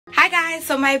Hi guys,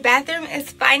 so my bathroom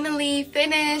is finally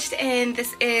finished and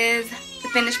this is the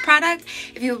finished product.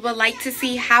 If you would like to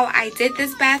see how I did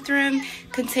this bathroom,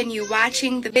 continue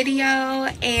watching the video,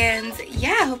 and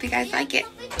yeah, I hope you guys like it.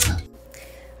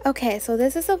 Okay, so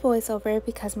this is a voiceover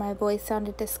because my voice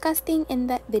sounded disgusting in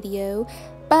that video,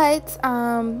 but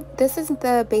this is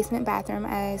the basement bathroom.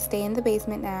 I stay in the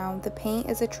basement now. The paint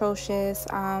is atrocious.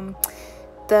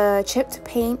 The chipped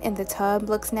paint in the tub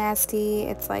looks nasty.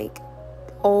 It's like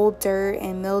old dirt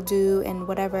and mildew and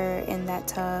whatever in that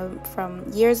tub from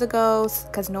years ago,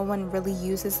 because no one really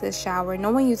uses this shower.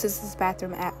 No one uses this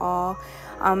bathroom at all.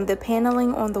 The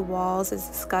paneling on the walls is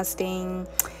disgusting.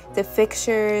 The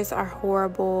fixtures are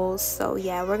horrible. So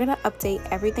yeah, we're gonna update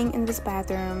everything in this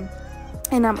bathroom.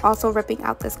 And I'm also ripping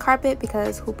out this carpet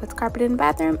because who puts carpet in the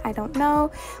bathroom? I don't know,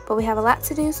 but we have a lot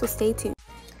to do, so stay tuned.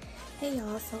 Hey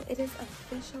y'all, so it is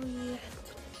officially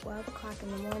 12 o'clock in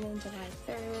the morning, July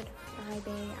 3rd,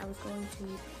 Friday. I was going to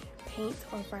paint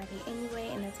on Friday anyway,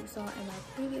 and as you saw in my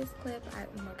previous clip,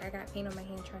 I got paint on my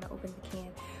hand trying to open the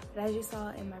can. But as you saw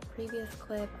in my previous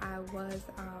clip, I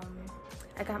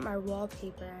got my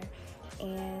wallpaper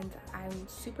and I'm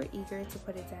super eager to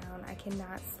put it down. I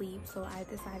cannot sleep, so I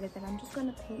decided that I'm just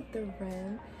gonna paint the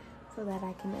rim so that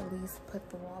I can at least put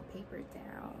the wallpaper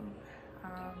down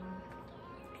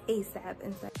ASAP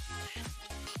instead.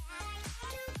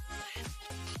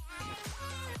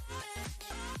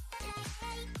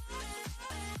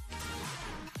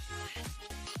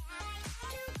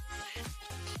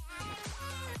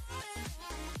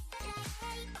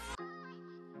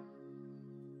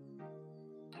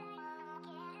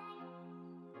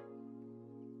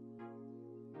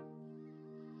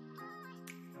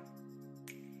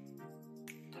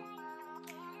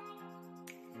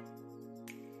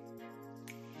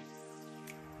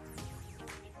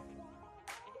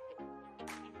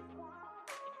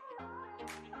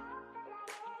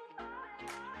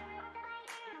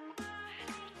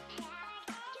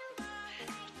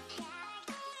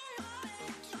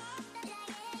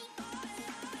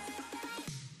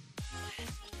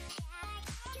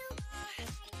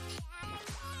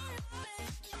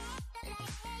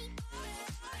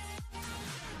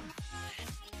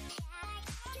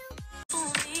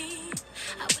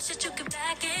 I wish that you could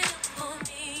back it up for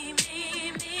me,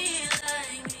 like me,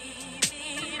 like me.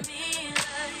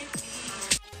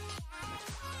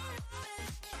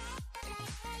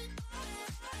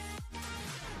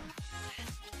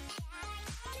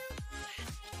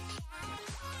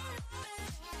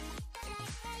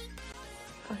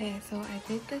 Okay, so I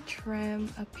did the trim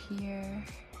up here,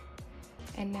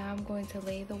 and now I'm going to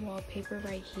lay the wallpaper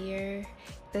right here.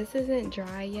 This isn't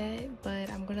dry yet, but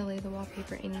I'm gonna lay the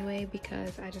wallpaper anyway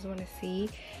because I just want to see.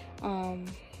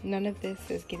 None of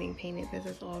this is getting painted. This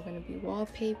is all gonna be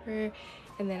wallpaper,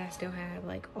 and then I still have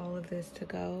like all of this to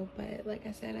go. But like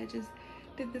I said, I just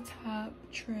did the top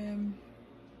trim,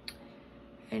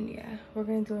 and yeah, we're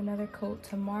gonna do another coat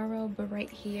tomorrow, but right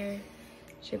here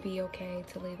should be okay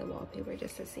to lay the wallpaper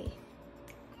just to see.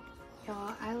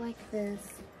 Y'all, I like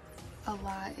this a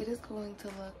lot. It is going to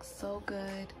look so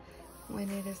good when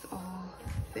it is all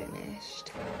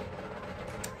finished.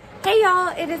 Hey y'all,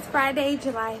 it is Friday,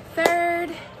 July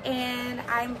 3rd, and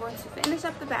I'm going to finish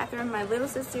up the bathroom. My little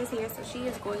sister is here, so she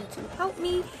is going to help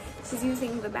me. She's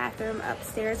using the bathroom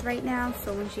upstairs right now,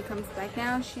 so when she comes back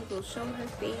down, she will show her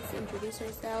face, introduce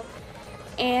herself,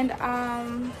 and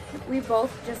we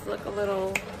both just look a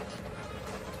little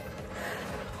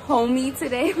homey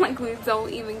today. Like we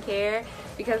don't even care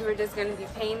because we're just going to be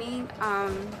painting.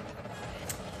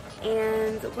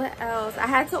 And what else? I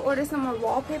had to order some more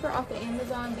wallpaper off of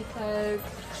Amazon because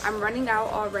I'm running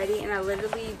out already, and I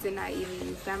literally did not even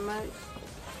use that much.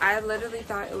 I literally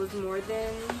thought it was more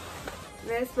than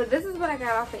this, but this is what I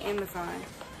got off of Amazon.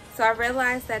 So I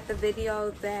realized that the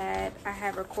video that I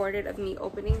had recorded of me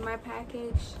opening my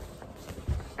package,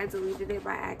 I deleted it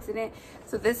by accident.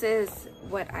 So this is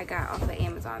what I got off of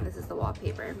Amazon. This is the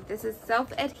wallpaper. This is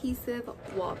self-adhesive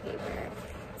wallpaper.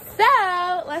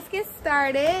 So let's get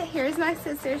started. Here's my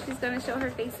sister. She's gonna show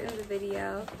her face in the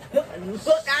video. Look,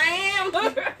 I am.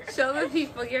 Show the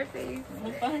people your face.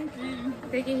 Well, thank you.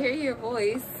 They can hear your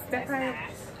voice. That's nice.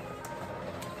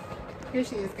 Here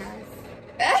she is, guys.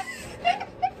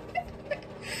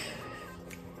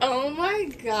 Oh my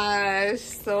gosh,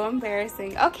 so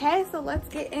embarrassing. Okay, so let's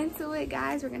get into it,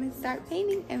 guys. We're gonna start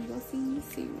painting and we'll see you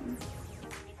soon.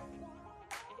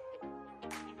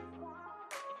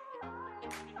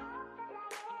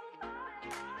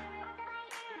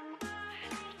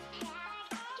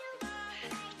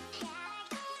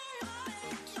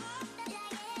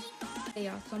 Hey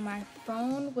y'all, so my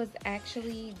phone was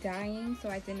actually dying, so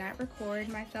I did not record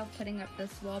myself putting up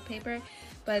this wallpaper,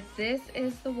 but this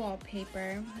is the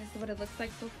wallpaper. This is what it looks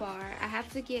like so far. I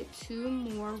have to get 2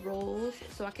 more rolls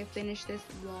so I can finish this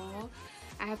wall.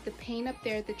 I have to paint up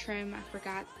there the trim. I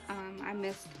forgot, I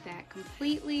missed that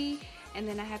completely, and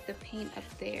then I have to paint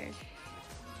up there.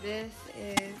 This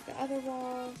is the other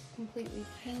wall, completely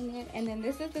painted, and then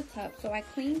this is the tub. So I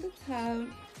cleaned the tub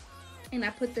and I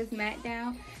put this mat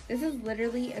down. This is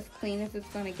literally as clean as it's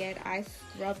gonna get. I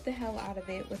scrubbed the hell out of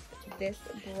it with this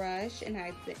brush, and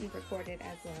I didn't record it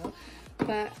as well,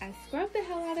 but I scrubbed the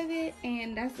hell out of it,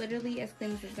 and that's literally as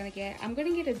clean as it's gonna get. I'm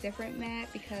gonna get a different mat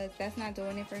because that's not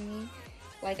doing it for me.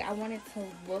 Like, I want it to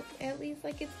look at least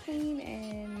like it's clean,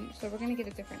 and so we're gonna get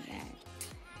a different mat.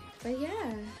 But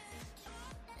yeah.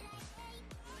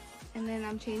 And then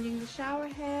I'm changing the shower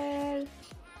head.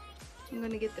 I'm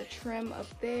gonna get the trim up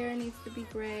there, needs to be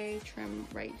gray. Trim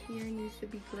right here needs to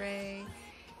be gray.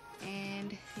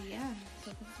 And yeah,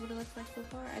 so this is what it looks like so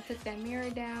far. I took that mirror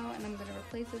down and I'm gonna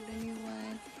replace it with a new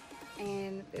one.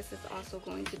 And this is also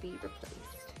going to be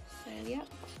replaced. So yep,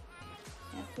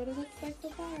 that's what it looks like so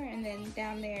far. And then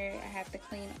down there, I have to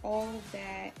clean all of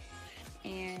that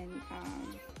and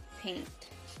paint.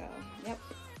 So yep.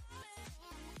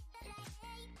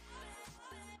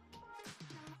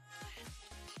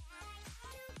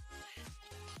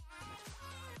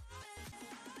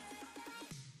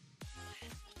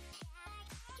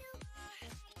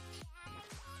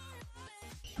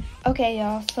 Okay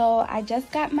y'all, so I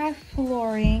just got my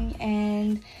flooring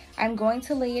and I'm going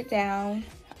to lay it down.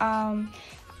 I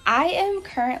am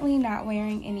currently not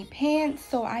wearing any pants,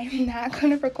 so I am not going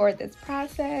to record this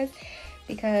process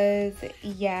because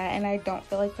yeah, and I don't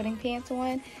feel like putting pants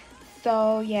on.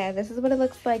 So yeah, this is what it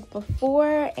looks like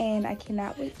before, and I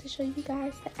cannot wait to show you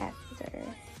guys the after.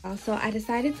 So I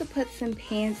decided to put some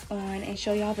pants on and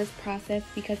show y'all this process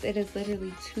because it is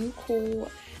literally too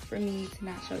cool for me to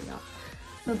not show y'all.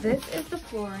 So this is the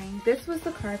flooring. This was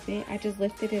the carpet. I just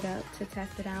lifted it up to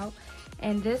test it out.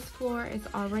 And this floor is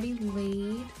already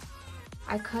laid.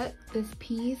 I cut this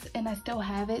piece and I still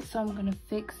have it, so I'm gonna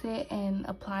fix it and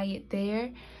apply it there.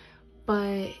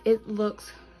 But it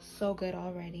looks so good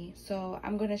already. So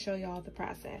I'm gonna show y'all the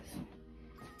process.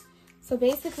 So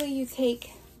basically you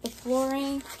take the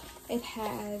flooring, it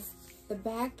has the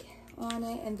back on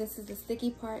it, and this is the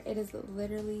sticky part. It is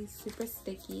literally super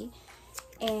sticky.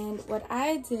 And what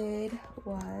I did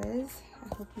was,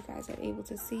 I hope you guys are able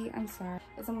to see, I'm sorry,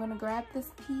 is I'm gonna grab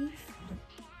this piece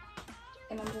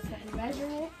and I'm just gonna measure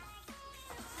it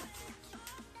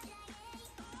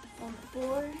on the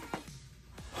floor.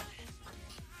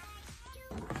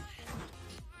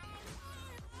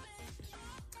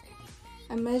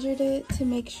 I measured it to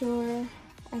make sure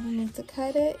I don't need to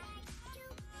cut it,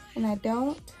 and I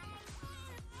don't.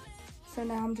 So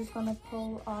now I'm just gonna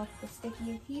pull off the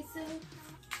sticky adhesive.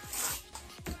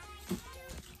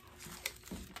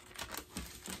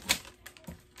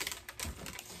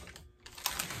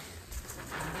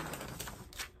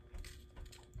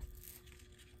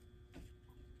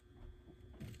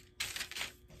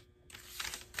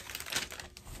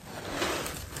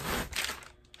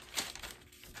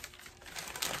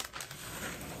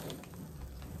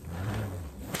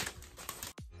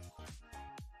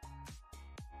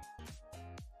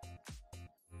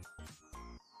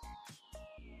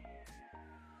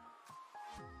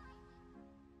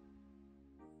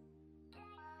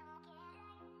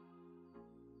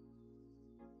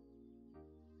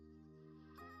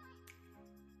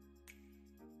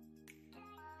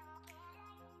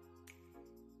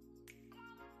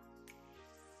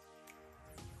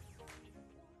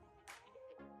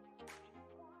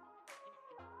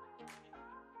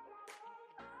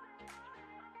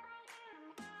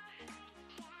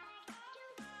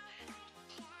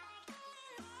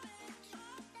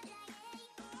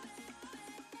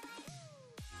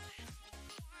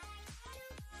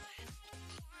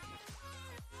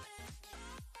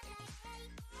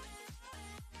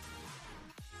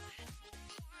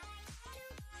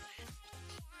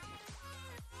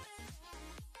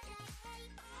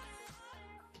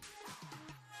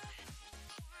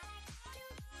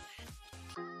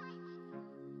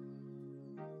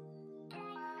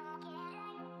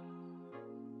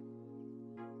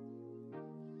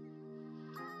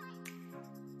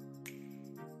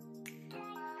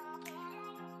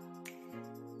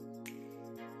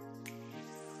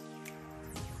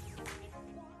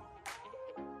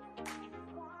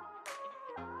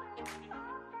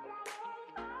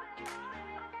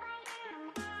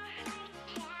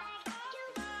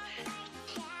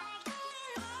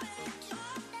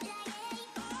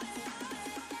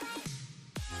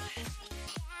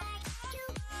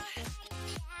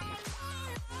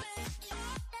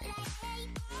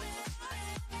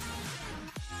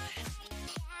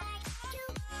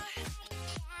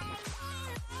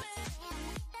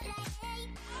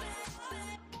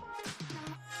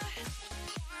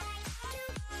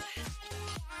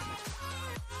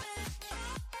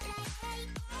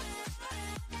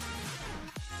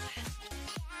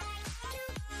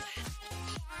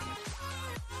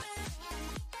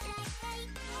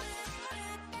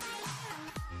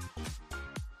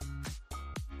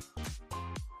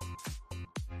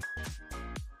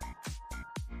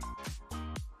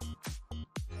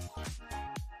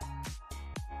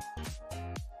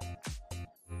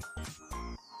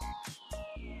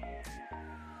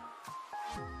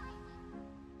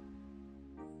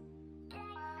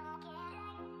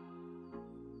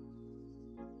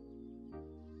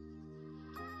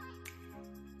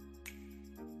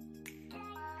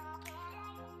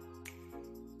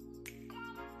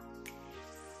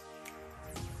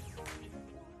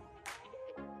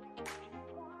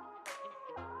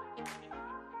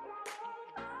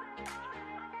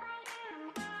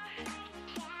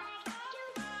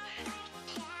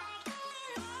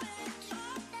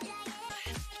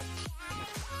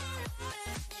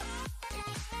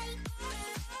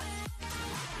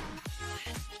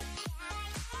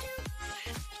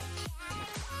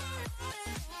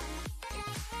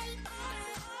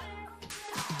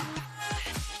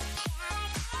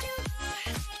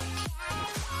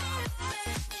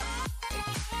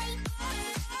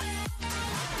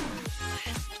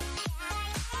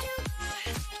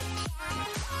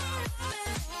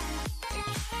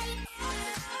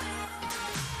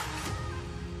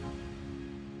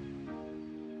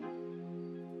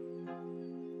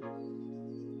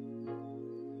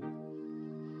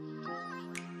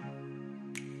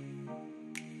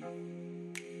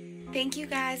 Thank you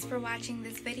guys for watching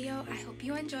this video. I hope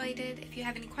you enjoyed it. If you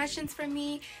have any questions for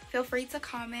me, feel free to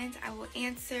comment. I will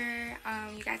answer.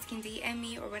 You guys can DM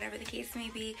me or whatever the case may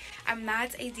be. I'm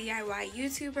not a DIY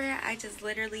YouTuber. I just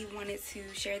literally wanted to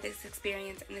share this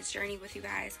experience and this journey with you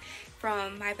guys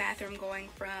from my bathroom going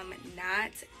from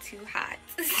not to hot.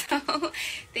 So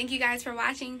thank you guys for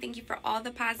watching. Thank you for all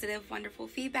the positive, wonderful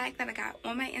feedback that I got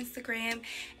on my Instagram.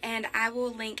 And I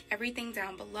will link everything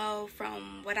down below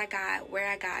from what I got, where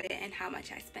I got it, and how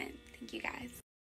much I spent. Thank you guys.